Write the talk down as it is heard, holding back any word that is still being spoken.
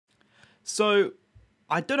So,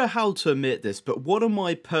 I don't know how to admit this, but one of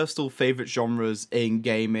my personal favorite genres in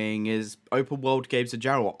gaming is open world games in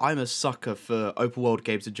general. I'm a sucker for open world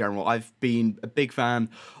games in general. I've been a big fan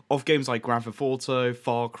of games like Grand Theft Auto,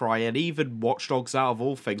 Far Cry, and even Watch Dogs out of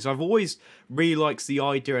all things. I've always really liked the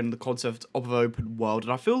idea and the concept of an open world,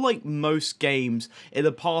 and I feel like most games in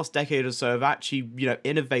the past decade or so have actually,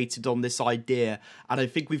 innovated on this idea, and I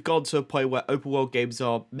think we've gone to a point where open world games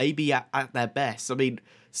are maybe at their best. I mean,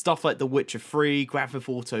 stuff like The Witcher 3, Grand Theft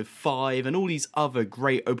Auto 5, and all these other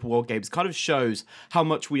great open world games kind of shows how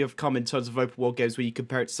much we have come in terms of open world games when you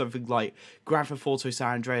compare it to something like Grand Theft Auto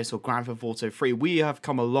San Andreas or Grand Theft Auto 3. We have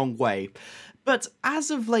come a long way. But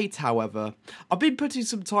as of late, however, I've been putting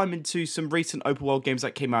some time into some recent open world games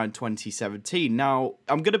that came out in 2017. Now,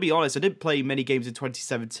 I'm going to be honest, I didn't play many games in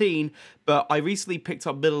 2017, but I recently picked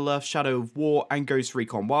up Middle-earth, Shadow of War, and Ghost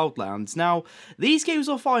Recon Wildlands. Now, these games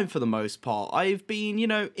are fine for the most part. I've been,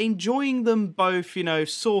 enjoying them both,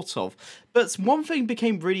 sort of. But one thing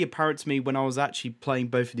became really apparent to me when I was actually playing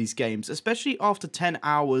both of these games, especially after 10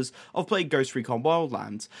 hours of playing Ghost Recon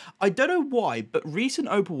Wildlands. I don't know why, but recent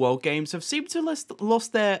open world games have seemed to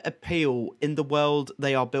lost their appeal in the world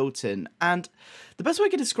they are built in. And the best way I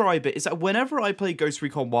can describe it is that whenever I play Ghost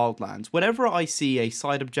Recon Wildlands, whenever I see a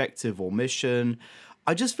side objective or mission,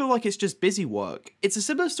 I just feel like it's just busy work. It's a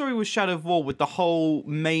similar story with Shadow of War with the whole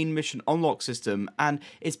main mission unlock system, and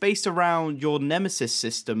it's based around your nemesis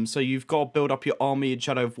system, so you've got to build up your army in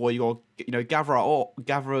Shadow of War, gather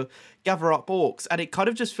up orcs, and it kind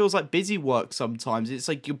of just feels like busy work sometimes. It's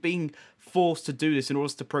like you're being forced to do this in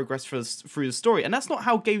order to progress through the story, and that's not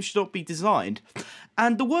how games should not be designed.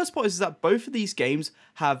 And the worst part is that both of these games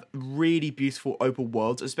have really beautiful open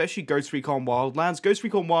worlds, especially Ghost Recon Wildlands. Ghost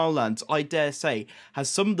Recon Wildlands, I dare say, has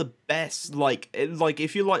some of the best, like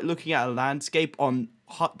if you're like looking at a landscape on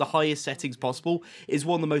the highest settings possible, is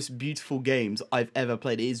one of the most beautiful games I've ever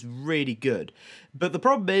played. It is really good. But the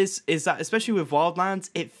problem is that especially with Wildlands,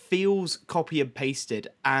 it feels copy and pasted,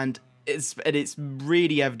 and it's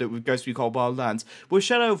really evident with Ghost Recon Wildlands. With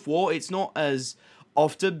Shadow of War, it's not as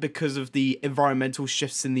often because of the environmental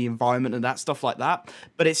shifts in the environment and that stuff like that,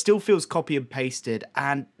 but it still feels copy and pasted,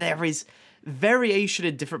 and there is variation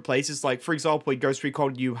in different places. Like, for example, in Ghost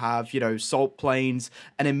Recon you have, salt plains,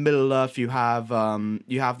 and in Middle-earth you have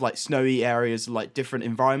like snowy areas, like different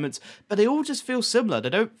environments, but they all just feel similar. They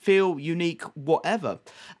don't feel unique whatever.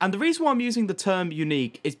 And the reason why I'm using the term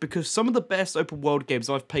unique is because some of the best open world games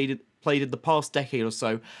I've played in the past decade or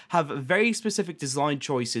so have very specific design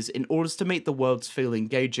choices in order to make the worlds feel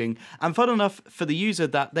engaging and fun enough for the user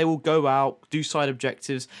that they will go out, do side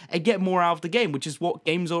objectives, and get more out of the game, which is what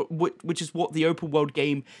the open world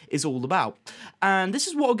game is all about. And this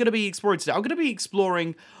is what I'm going to be exploring today. I'm going to be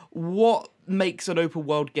exploring what makes an open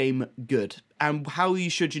world game good, and how you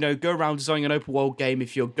should, go around designing an open world game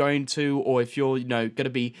if you're going to, or if you're, going to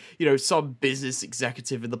be, some business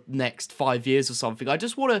executive in the next 5 years or something. I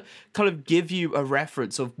just want to kind of give you a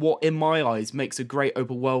reference of what, in my eyes, makes a great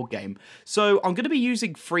open world game. So I'm going to be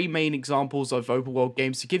using 3 main examples of open world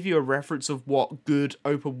games to give you a reference of what good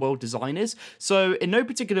open world design is. So in no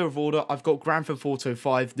particular order, I've got Grand Theft Auto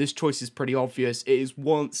 5. This choice is pretty obvious. It is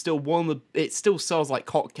it still sells like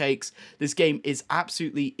hotcakes. This game is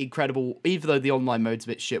absolutely incredible, even though the online mode's a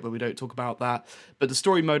bit shit, but we don't talk about that. But the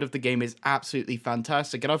story mode of the game is absolutely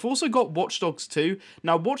fantastic. And I've also got Watch Dogs 2.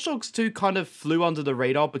 Now, Watch Dogs 2 kind of flew under the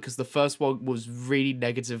radar because the first one was really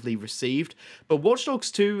negatively received. But Watch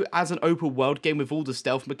Dogs 2, as an open world game with all the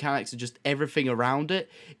stealth mechanics and just everything around it,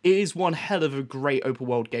 is one hell of a great open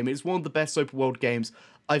world game. It's one of the best open world games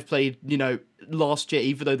I've played, last year.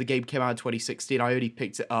 Even though the game came out in 2016, I only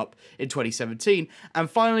picked it up in 2017. And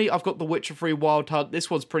finally, I've got The Witcher 3 Wild Hunt. This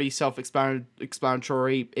one's pretty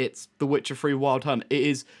self-explanatory. It's The Witcher 3 Wild Hunt. It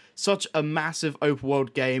is such a massive open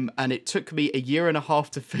world game, and it took me a year and a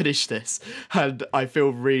half to finish this, and I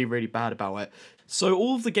feel really, really bad about it. So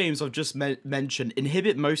all of the games I've just mentioned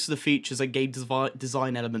inhibit most of the features and game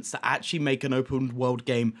design elements that actually make an open world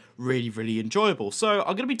game really, really enjoyable. So I'm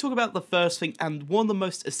going to be talking about the first thing, and one of the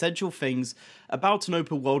most essential things about an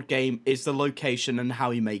open world game is the location and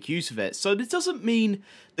how you make use of it. So this doesn't mean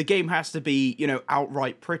the game has to be,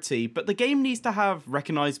 outright pretty, but the game needs to have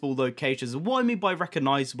recognizable locations. And what I mean by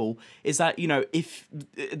recognizable is that, if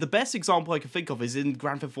the best example I can think of is in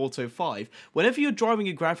Grand Theft Auto 5. Whenever you're driving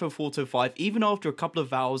in Grand Theft Auto 5, even after after a couple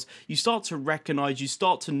of hours, you start to recognize, you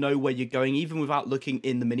start to know where you're going, even without looking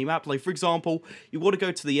in the minimap. Like, for example, you want to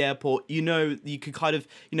go to the airport, you know, you can kind of,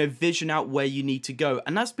 you know, vision out where you need to go.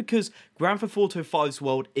 And that's because Grand Theft Auto 5's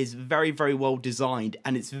world is very, very well designed,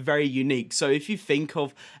 and it's very unique. So if you think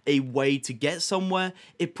of a way to get somewhere,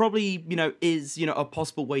 it probably, you know, is, you know, a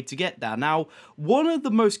possible way to get there. Now, one of the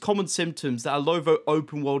most common symptoms that a lot of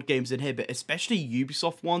open world games inhibit, especially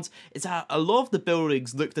Ubisoft ones, is that a lot of the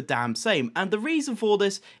buildings look the damn same. And the reason for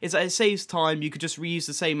this is that it saves time. You could just reuse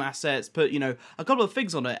the same assets, put, you know, a couple of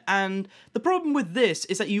things on it. And the problem with this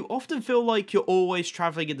is that you often feel like you're always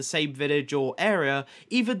traveling in the same village or area,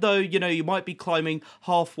 even though, you know, you might be climbing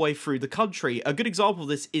halfway through the country. A good example of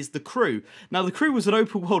this is The Crew. Now, The Crew was an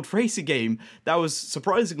open world racing game that was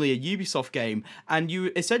surprisingly a Ubisoft game, and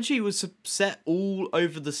you essentially was set all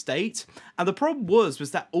over the state. And the problem was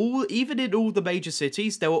that even in all the major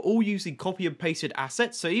cities, they were all using copy and pasted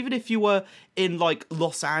assets. So even if you were in like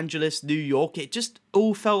Los Angeles, New York, it just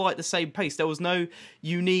all felt like the same pace. There was no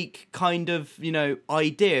unique kind of, you know,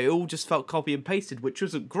 idea. It all just felt copy and pasted, which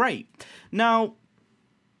wasn't great. Now,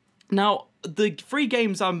 the three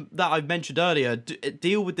games that I've mentioned earlier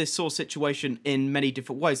deal with this sort of situation in many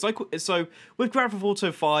different ways. Like, so with Grand Theft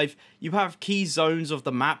Auto 5, you have key zones of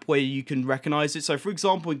the map where you can recognize it. So, for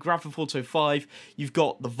example, in Grand Theft Auto 5, you've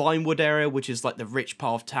got the Vinewood area, which is like the rich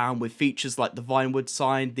part of town with features like the Vinewood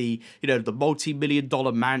sign, the, you know, the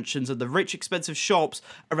multi-million-dollar mansions and the rich, expensive shops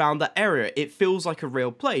around that area. It feels like a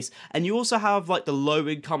real place. And you also have like the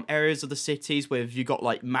low-income areas of the cities where you've got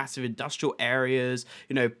like massive industrial areas,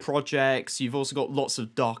 you know, projects. You've also got lots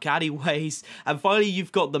of dark alleyways, and finally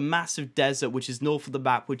you've got the massive desert, which is north of the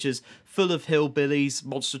map, which is full of hillbillies,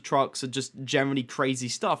 monster trucks, and just generally crazy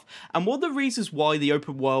stuff. And one of the reasons why the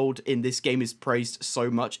open world in this game is praised so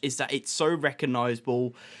much is that it's so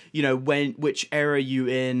recognizable, you know, which area you're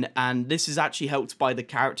in. And this is actually helped by the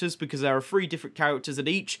characters, because there are 3 different characters, and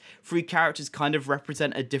each 3 characters kind of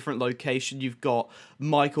represent a different location. You've got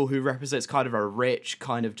Michael, who represents kind of a rich,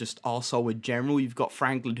 kind of just arsehole in general. You've got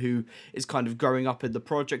Franklin, who is kind of growing up in the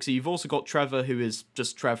project. So you've also got Trevor, who is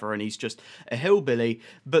just Trevor, and he's just a hillbilly.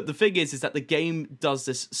 But the thing is that the game does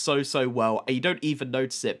this so well, and you don't even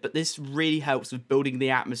notice it, but this really helps with building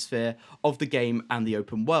the atmosphere of the game and the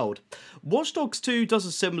open world. Watch Dogs 2 does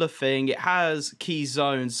a similar thing. It has key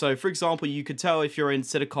zones. So, for example, you can tell if you're in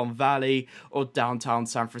Silicon Valley or downtown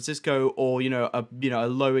San Francisco, or, you know, a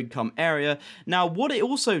low-income area. Now, what it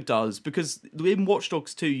also does, because in Watch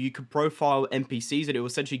Dogs 2, you can profile NPCs, and it will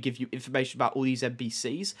essentially give you information about all these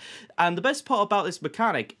NPCs. And the best part about this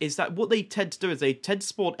mechanic is that what they tend to do is they tend to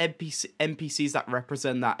spawn NPCs that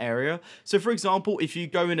represent that area. So, for example, if you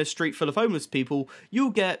go in a street full of homeless people,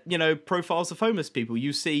 you'll get, you know, profiles of homeless people.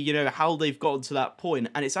 You see, you know, how they've gotten to that point.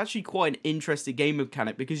 And it's actually quite an interesting game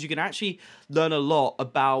mechanic, because you can actually learn a lot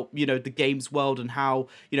about, you know, the game's world and how,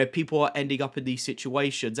 you know, people are ending up in these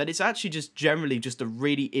situations. And it's actually just generally just a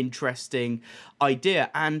really interesting idea.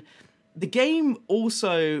 And the game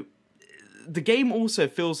also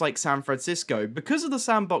feels like San Francisco because of the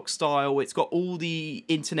sandbox style. It's got all the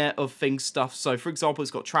Internet of Things stuff. So, for example,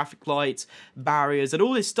 it's got traffic lights, barriers, and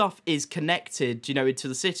all this stuff is connected, you know, into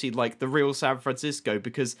the city, like the real San Francisco,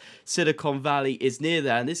 because Silicon Valley is near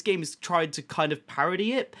there. And this game is trying to kind of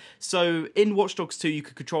parody it. So, in Watch Dogs 2, you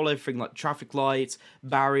could control everything like traffic lights,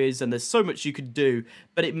 barriers, and there's so much you could do,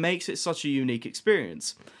 but it makes it such a unique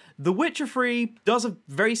experience. The Witcher 3 does a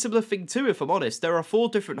very similar thing too, if I'm honest. There are 4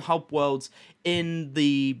 different hub worlds in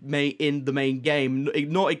the main game,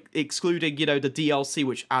 not excluding, you know, the DLC,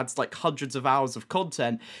 which adds like hundreds of hours of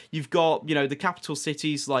content. You've got, you know, the capital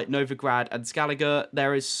cities like Novigrad and Skellige.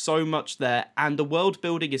 There is so much there, and the world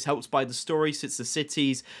building is helped by the story, since the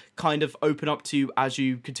cities kind of open up to you as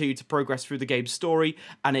you continue to progress through the game's story,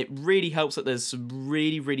 and it really helps that there's some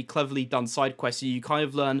really cleverly done side quests. You kind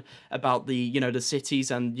of learn about the, you know, the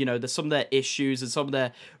cities, and, you know, there's some of their issues and some of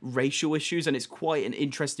their racial issues, and it's quite an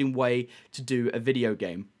interesting way to do a video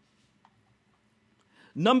game.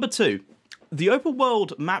 Number 2. The open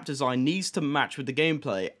world map design needs to match with the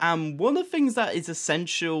gameplay, and one of the things that is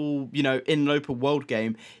essential, you know, in an open world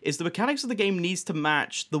game is the mechanics of the game needs to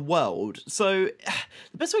match the world. So,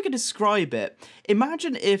 the best way I can describe it,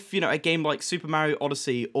 imagine if, you know, a game like Super Mario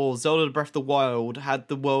Odyssey or Zelda Breath of the Wild had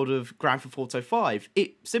the world of Grand Theft Auto 5.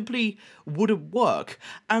 It simply wouldn't work.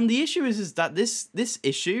 And the issue is that this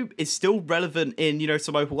issue is still relevant in, you know,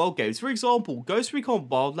 some open world games. For example, Ghost Recon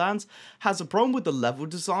Wildlands has a problem with the level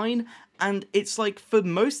design. And it's like, for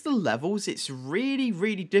most of the levels, it's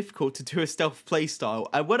really difficult to do a stealth playstyle.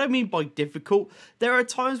 And what I mean by difficult, there are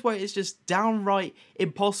times where it's just downright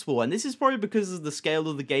impossible. And this is probably because of the scale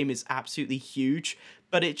of the game is absolutely huge.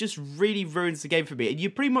 but it just really ruins the game for me. And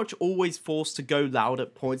you're pretty much always forced to go loud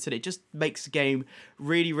at points, and it just makes the game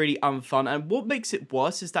really, really unfun. And what makes it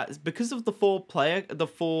worse is that because of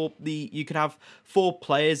you could have 4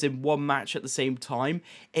 players in one match at the same time,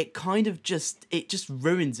 it just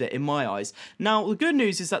ruins it in my eyes. Now, the good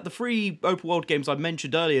news is that the 3 open world games I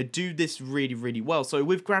mentioned earlier do this really, really well. So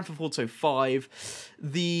with Grand Theft Auto 5,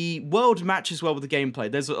 the world matches well with the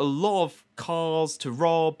gameplay. There's a lot of cars to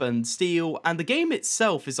rob and steal, and the game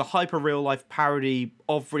itself is a hyper real life parody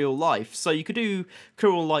of real life. So you could do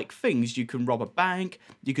cool like things. You can rob a bank,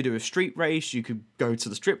 you could do a street race, you could go to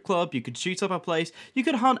the strip club, you could shoot up a place, you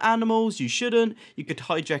could hunt animals you shouldn't, you could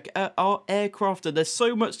hijack aircraft, and there's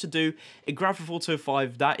so much to do in Grand Theft Auto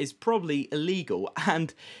 5 that is probably illegal.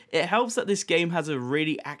 And it helps that this game has a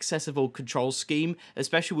really accessible control scheme,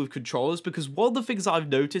 especially with controllers, because one of the things that I've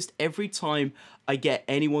noticed every time I get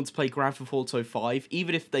anyone to play Grand Theft Auto 5,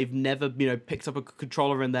 even if they've never, picked up a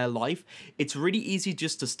controller in their life, it's really easy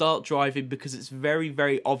just to start driving because it's very,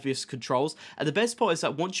 very obvious controls. And the best part is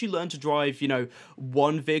that once you learn to drive,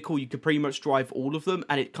 one vehicle, you can pretty much drive all of them,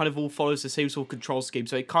 and it kind of all follows the same sort of control scheme.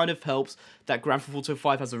 So it kind of helps that Grand Theft Auto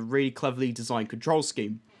 5 has a really cleverly designed control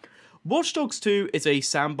scheme. Watch Dogs 2 is a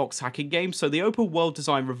sandbox hacking game, so the open world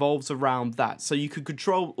design revolves around that. So you can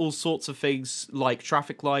control all sorts of things like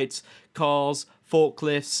traffic lights, cars,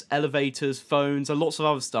 forklifts, elevators, phones, and lots of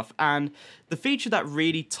other stuff. And the feature that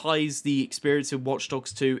really ties the experience in Watch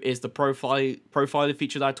Dogs 2 is the profiler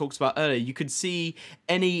feature that I talked about earlier. You can see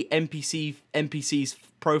any NPC's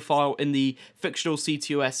profile in the fictional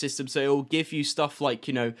CTOS system, so it will give you stuff like,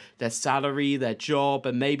 their salary, their job,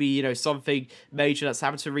 and maybe, something major that's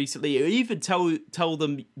happened to them recently. It will even tell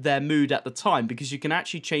them their mood at the time, because you can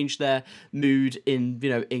actually change their mood in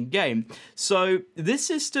game. So this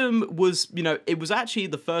system was, it was actually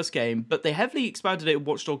the first game, but they heavily expanded it in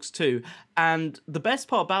Watch Dogs 2, and the best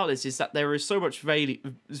part about this is that there is so much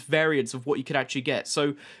variance of what you could actually get.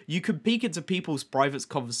 So you can peek into people's private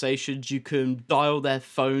conversations, you can dial their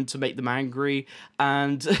phone to make them angry,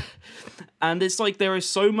 and it's like there is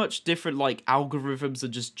so much different like algorithms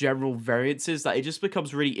and just general variances that it just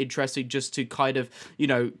becomes really interesting just to kind of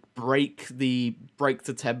break the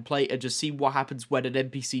template and just see what happens when an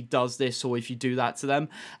NPC does this or if you do that to them.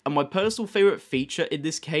 And my personal favorite feature in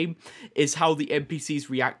this game is how the NPCs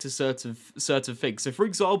react to certain things. So for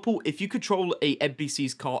example, if you control a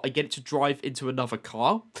NPC's car and get it to drive into another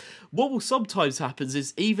car, what will sometimes happen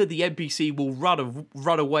is either the NPC will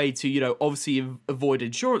run away to obviously avoid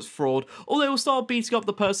insurance fraud, or they will start beating up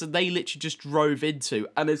the person they literally just drove into,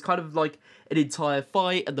 and it's kind of like an entire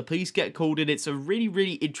fight and the police get called in. It's a really,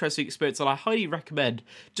 really interesting experience, and I highly recommend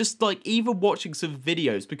just like even watching some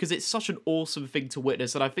videos, because it's such an awesome thing to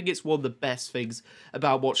witness. And I think it's one of the best things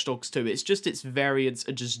about Watch Dogs 2. It's just its variance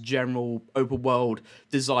and just general open world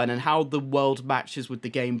design and how the world matches with the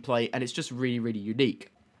gameplay, and it's just really, really unique.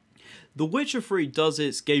 The Witcher 3 does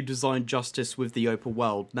its game design justice with the open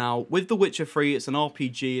world. Now, with The Witcher 3, it's an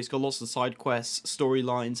RPG, it's got lots of side quests,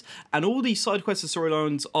 storylines, and all these side quests and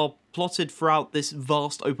storylines are plotted throughout this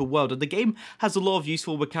vast open world, and the game has a lot of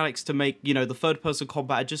useful mechanics to make, the third-person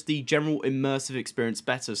combat and just the general immersive experience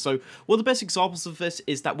better. So one of the best examples of this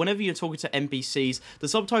is that whenever you're talking to NPCs, the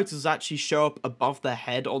subtitles actually show up above their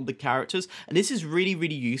head on the characters, and this is really,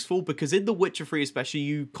 really useful because in The Witcher 3 especially,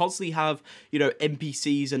 you constantly have,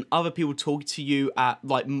 NPCs and other people talking to you at,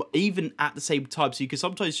 even at the same time, so you can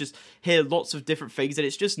sometimes just hear lots of different things, and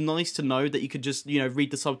it's just nice to know that you could just, read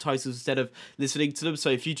the subtitles instead of listening to them. So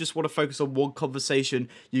if you just want to focus on one conversation,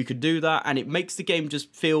 you can do that, and it makes the game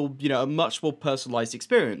just feel, a much more personalized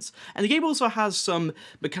experience. And the game also has some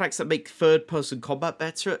mechanics that make third-person combat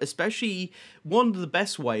better, especially one of the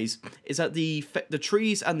best ways is that the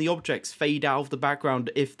trees and the objects fade out of the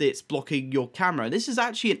background if it's blocking your camera. And this is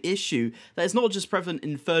actually an issue that is not just prevalent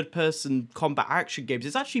in third-person combat action games,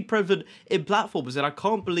 it's actually prevalent in platformers, and I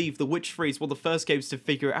can't believe The Witcher 3 is one of the first games to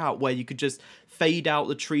figure it out, where you could just fade out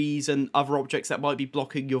the trees and other objects that might be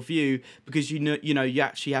blocking your view, because you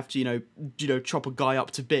actually have to chop a guy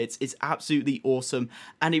up to bits. It's absolutely awesome,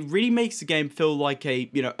 and it really makes the game feel like a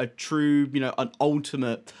true an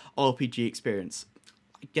ultimate RPG experience.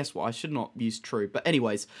 Guess what? I should not use true, but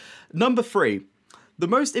anyways, number 3. The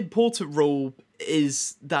most important rule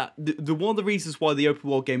is that the one of the reasons why the open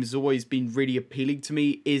world game has always been really appealing to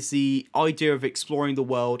me is the idea of exploring the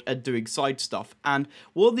world and doing side stuff. And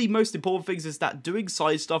one of the most important things is that doing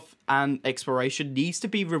side stuff and exploration needs to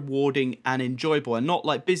be rewarding and enjoyable and not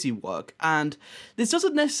like busy work. And this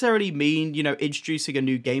doesn't necessarily mean, introducing a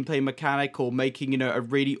new gameplay mechanic or making, a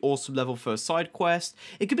really awesome level for a side quest.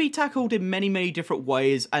 It can be tackled in many, many different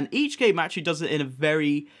ways, and each game actually does it in a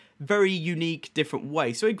very very unique, different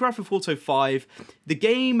way. So in Grand Theft Auto 5, the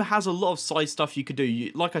game has a lot of side stuff you could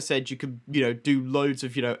do. Like I said, you could, do loads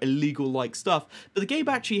of, illegal-like stuff, but the game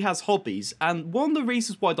actually has hobbies, and one of the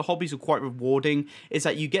reasons why the hobbies are quite rewarding is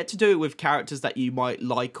that you get to do it with characters that you might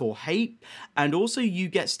like or hate, and also you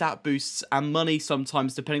get stat boosts and money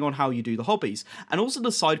sometimes depending on how you do the hobbies. And also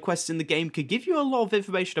the side quests in the game could give you a lot of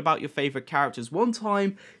information about your favorite characters. One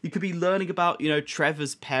time you could be learning about,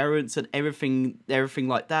 Trevor's parents and everything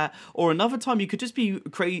like that, or another time you could just be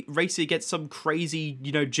racing against some crazy,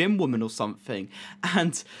 gym woman or something.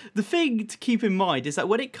 And the thing to keep in mind is that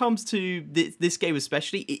when it comes to this game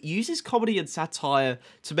especially, it uses comedy and satire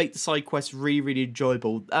to make the side quests really, really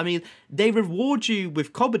enjoyable. I mean, they reward you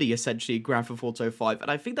with comedy essentially in Grand Theft Auto 5,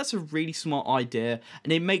 and I think that's a really smart idea,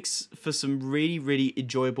 and it makes for some really, really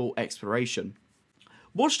enjoyable exploration.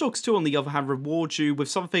 Watch Dogs 2, on the other hand, rewards you with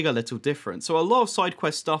something a little different. So a lot of side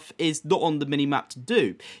quest stuff is not on the minimap to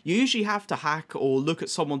do. You usually have to hack or look at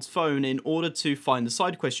someone's phone in order to find the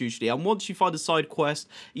side quest usually. And once you find the side quest,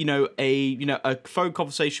 a phone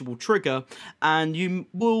conversation will trigger, and you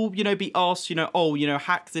will, be asked,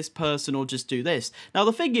 hack this person or just do this. Now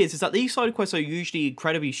the thing is that these side quests are usually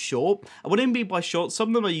incredibly short. And what I mean by short, some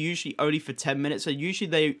of them are usually only for 10 minutes. So usually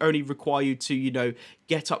they only require you to,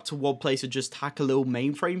 get up to one place and just hack a little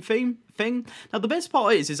mainframe thing. Now the best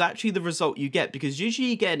part is actually the result you get, because usually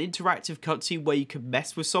you get an interactive cutscene where you can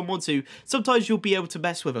mess with someone. So sometimes you'll be able to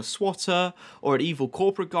mess with a swatter or an evil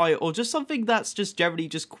corporate guy, or just something that's just generally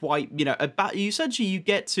just quite, essentially you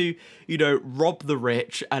get to, rob the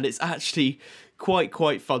rich, and it's actually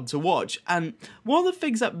quite fun to watch. And one of the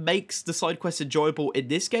things that makes the side quests enjoyable in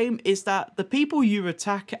this game is that the people you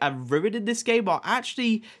attack and ruin in this game are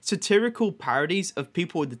actually satirical parodies of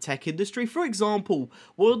people in the tech industry. For example,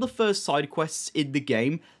 one of the first side quests in the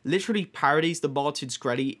game literally parodies the Martin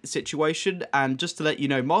Shkreli situation, and just to let you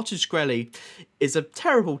know, Martin Shkreli is a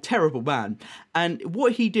terrible man, and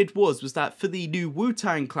what he did was that for the new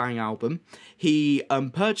Wu-Tang Clan album, he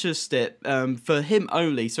purchased it for him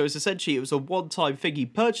only. So it's essentially, it was a one-time thing. He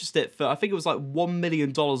purchased it for, I think it was like $1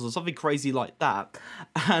 million or something crazy like that.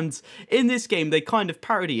 And in this game they kind of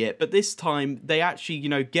parody it, but this time they actually,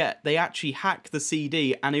 they actually hack the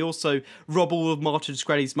CD, and they also rob all of Martin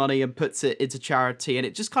Shkreli's money and puts it into charity, and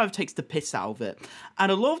it just kind of takes the piss out of it.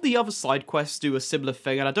 And a lot of the other side quests do a similar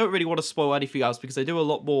thing, and I don't really want to spoil anything else because they do a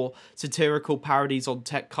lot more satirical parodies on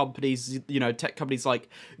tech companies, tech companies like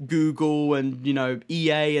Google and,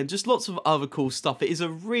 EA, and just lots of other cool stuff. It is a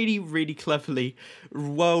really, really cleverly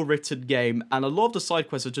well-written game, and a lot of the side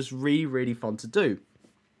quests are just really, really fun to do.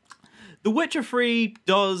 The Witcher 3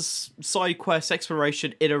 does side quest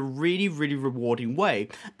exploration in a really, really rewarding way,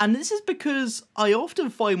 and this is because I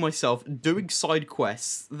often find myself doing side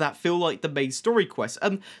quests that feel like the main story quests,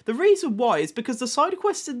 and the reason why is because the side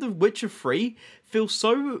quests in The Witcher 3 feel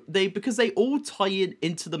because they all tie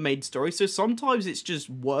into the main story. So sometimes it's just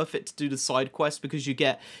worth it to do the side quest because you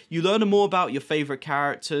learn more about your favorite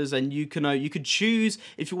characters, and you could choose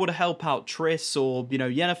if you want to help out Triss or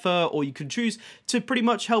Yennefer, or you can choose to pretty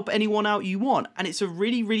much help anyone out you want. And it's a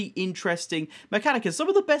really, really interesting mechanic. And some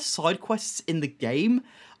of the best side quests in the game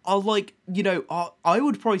are like, I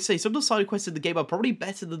would probably say some of the side quests in the game are probably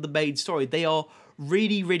better than the main story. They are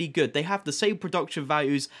really, really good. They have the same production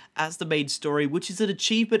values as the main story, which is an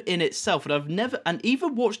achievement in itself. And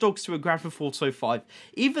even Watch Dogs 2 and Grand Theft Auto 5,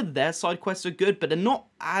 even their side quests are good, but they're not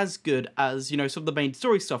as good as, some of the main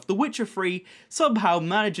story stuff. The Witcher 3 somehow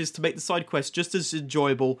manages to make the side quests just as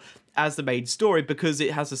enjoyable as the main story because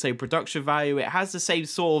it has the same production value, it has the same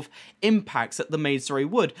sort of impacts that the main story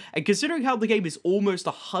would. And considering how the game is almost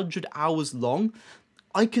 100 hours long,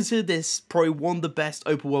 I consider this probably one of the best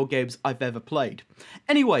open world games I've ever played.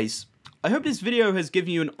 Anyways, I hope this video has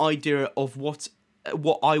given you an idea of what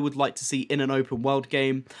I would like to see in an open world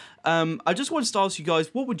game. I just wanted to ask you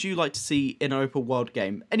guys, what would you like to see in an open world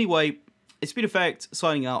game? Anyway, it's been Effect,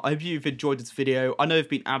 signing out. I hope you've enjoyed this video. I know I've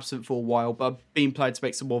been absent for a while, but I've been planning to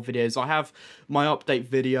make some more videos. I have my update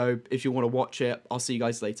video if you want to watch it. I'll see you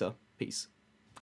guys later. Peace.